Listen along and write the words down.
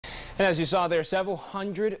And as you saw there, several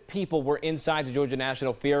hundred people were inside the Georgia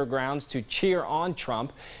National Fairgrounds to cheer on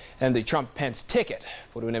Trump and the Trump-Pence ticket.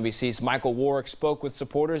 Photo NBC's Michael Warwick spoke with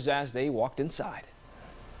supporters as they walked inside.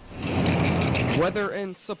 Whether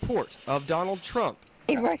in support of Donald Trump.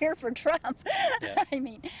 We're here for Trump. Yeah. I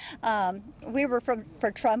mean, we were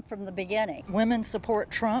for Trump from the beginning. Women support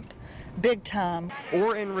Trump big time.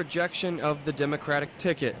 Or in rejection of the Democratic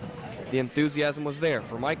ticket. The enthusiasm was there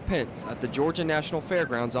for Mike Pence at the Georgia National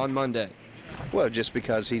Fairgrounds on Monday. Well, just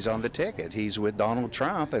because he's on the ticket. He's with Donald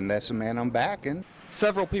Trump, and that's the man I'm backing.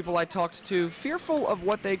 Several people I talked to fearful of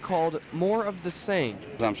what they called more of the same.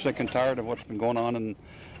 I'm sick and tired of what's been going on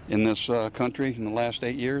in this country in the last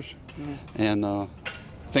 8 years, and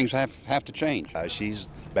things have to change. She's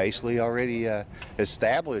basically already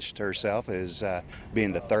established herself as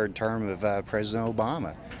being the third term of President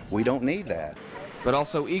Obama. We don't need that. But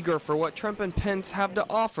also eager for what Trump and Pence have to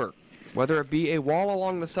offer, whether it be a wall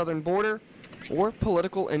along the southern border or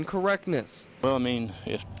political incorrectness. Well, I mean,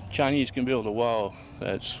 if Chinese can build a wall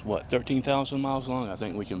that's, what, 13,000 miles long, I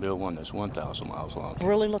think we can build one that's 1,000 miles long.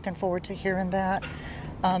 Really looking forward to hearing that.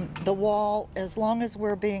 The wall, as long as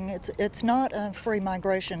we're it's not a free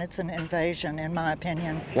migration, it's an invasion, in my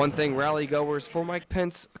opinion. One thing rally goers for Mike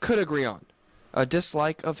Pence could agree on, a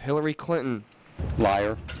dislike of Hillary Clinton.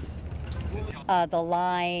 Liar. The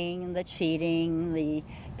lying, the cheating, the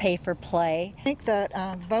pay for play. I think that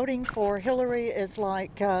voting for Hillary is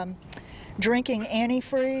like drinking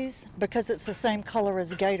antifreeze because it's the same color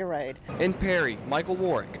as Gatorade. In Perry, Michael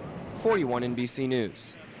Warwick, 41 NBC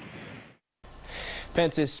News.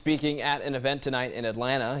 Pence is speaking at an event tonight in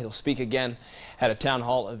Atlanta. He'll speak again at a town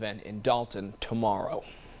hall event in Dalton tomorrow.